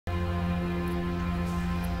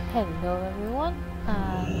Hello everyone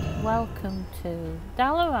and welcome to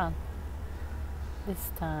Dalaran.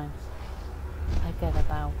 This time I get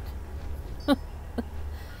about.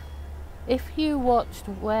 If you watched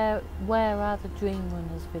Where Are the Dream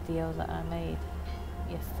Runners video that I made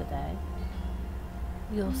yesterday,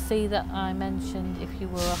 you'll see that I mentioned if you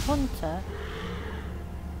were a hunter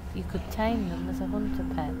you could tame them as a hunter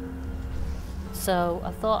pet. So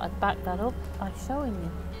I thought I'd back that up by showing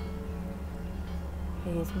you.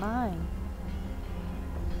 Here's mine.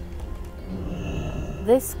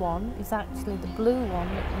 This one is actually the blue one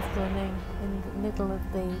that was running in the middle of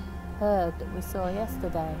the herd that we saw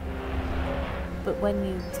yesterday. But when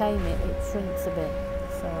you tame it, it shrinks a bit.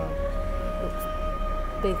 So it looks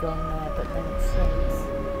big on there, but then it shrinks.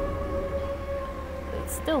 But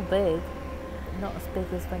it's still big, not as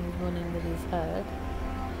big as when he's running with his herd.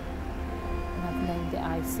 And I've named it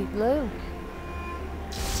Icy Blue.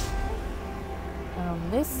 And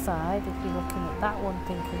on this side, if you're looking at that one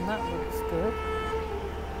thinking that looks good,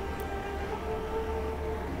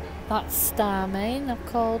 that's Starmane, I've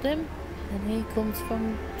called him, and he comes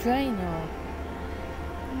from Draenor.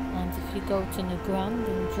 And if you go to Nagrand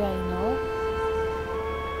in Draenor,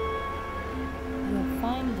 you'll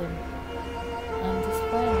find him and his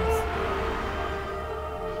friends.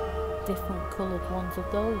 Different coloured ones of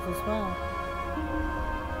those as well.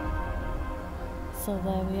 So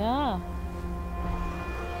there we are.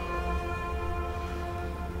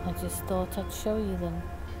 I just thought I'd show you them.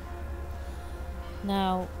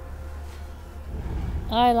 Now,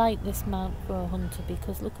 I like this mount for a hunter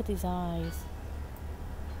because look at his eyes.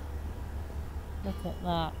 Look at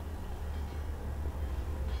that.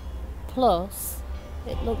 Plus,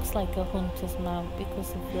 it looks like a hunter's mount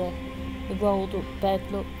because of the rolled up bed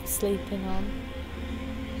look sleeping on,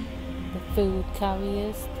 the food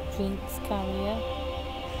carriers, the drinks carrier,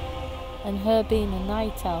 and her being a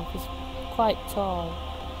night elf is quite tall.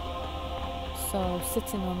 So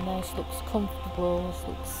sitting on there, she looks comfortable, she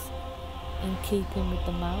looks in keeping with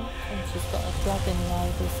the mount, and she's got a dragon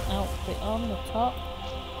rider's outfit on the top.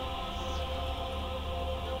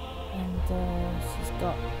 And she's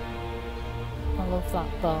got, I love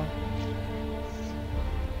that bow.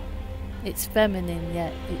 It's feminine,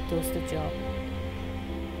 yet it does the job.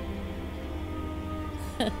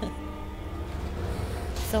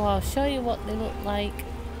 So I'll show you what they look like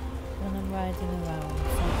when I'm riding around, so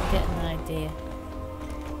you can get an idea.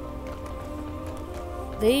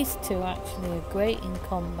 These two actually are great in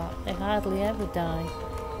combat, they hardly ever die.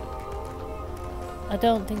 I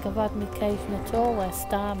don't think I've had an occasion at all where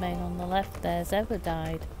Starmane on the left there's ever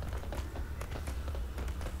died.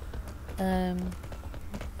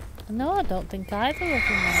 No, I don't think either of them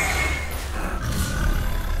have.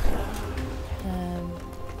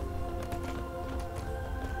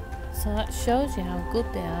 So that shows you how good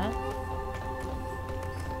they are.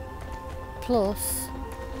 Plus,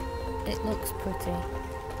 it looks pretty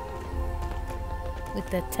with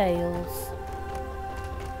their tails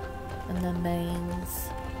and their manes.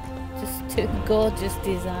 Just two gorgeous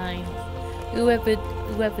designs. Whoever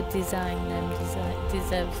designed them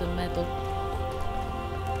deserves a medal.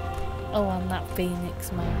 Oh, and that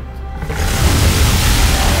phoenix mount.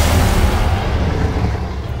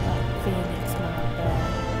 That phoenix mount there.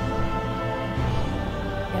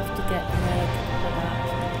 You have to get an egg for that.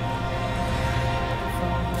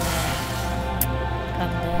 From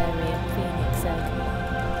Pandaria, phoenix egg.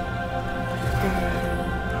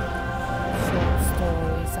 Short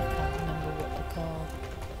stories, I can't remember what they're called.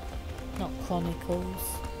 Not chronicles,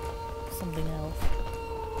 something else.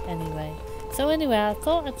 Anyway, I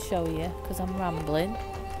thought I'd show you because I'm rambling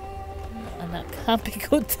and that can't be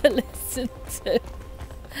good to listen to.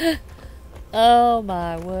 Oh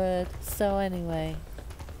my word. So anyway,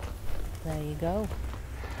 there you go.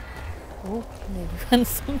 Oh, maybe found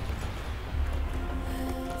some.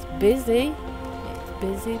 It's busy.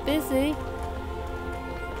 It's busy.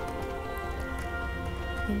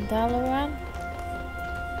 In Dalaran.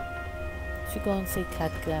 Should go and see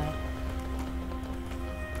Khadgar.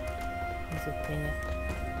 He's up here.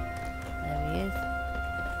 There he is.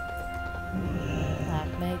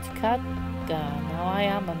 Archmage Khadgar. Now I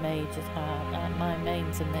am a mage at heart. My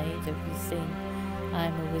main's a mage. As you've seen,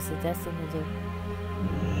 I'm a wizardess in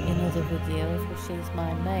other videos, but she's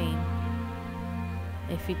my main.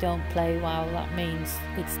 If you don't play WoW, that means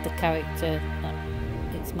it's the character.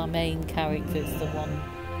 It's my main character. It's the one.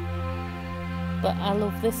 But I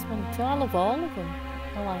love this one too. I love all of them.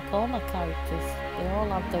 I like all my characters. They all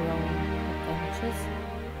have their own adventures.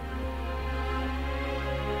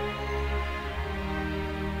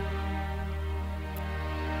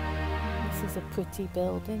 This is a pretty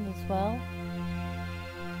building as well.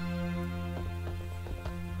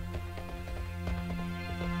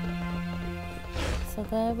 So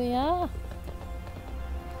there we are.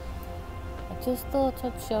 I just thought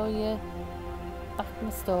I'd show you, back my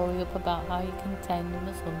story up about how you can tame them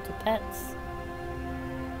as hunter pets.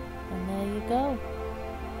 And there you go.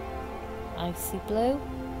 Icy Blue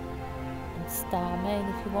and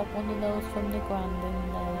Starmane if you want one of those from the Grand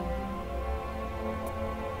in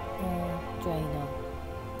Drano.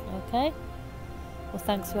 Okay? Well,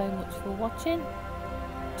 thanks very much for watching.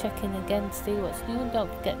 Check in again to see what's new, and don't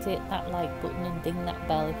forget to hit that like button and ding that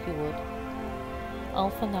bell if you would. All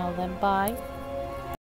for now then, bye.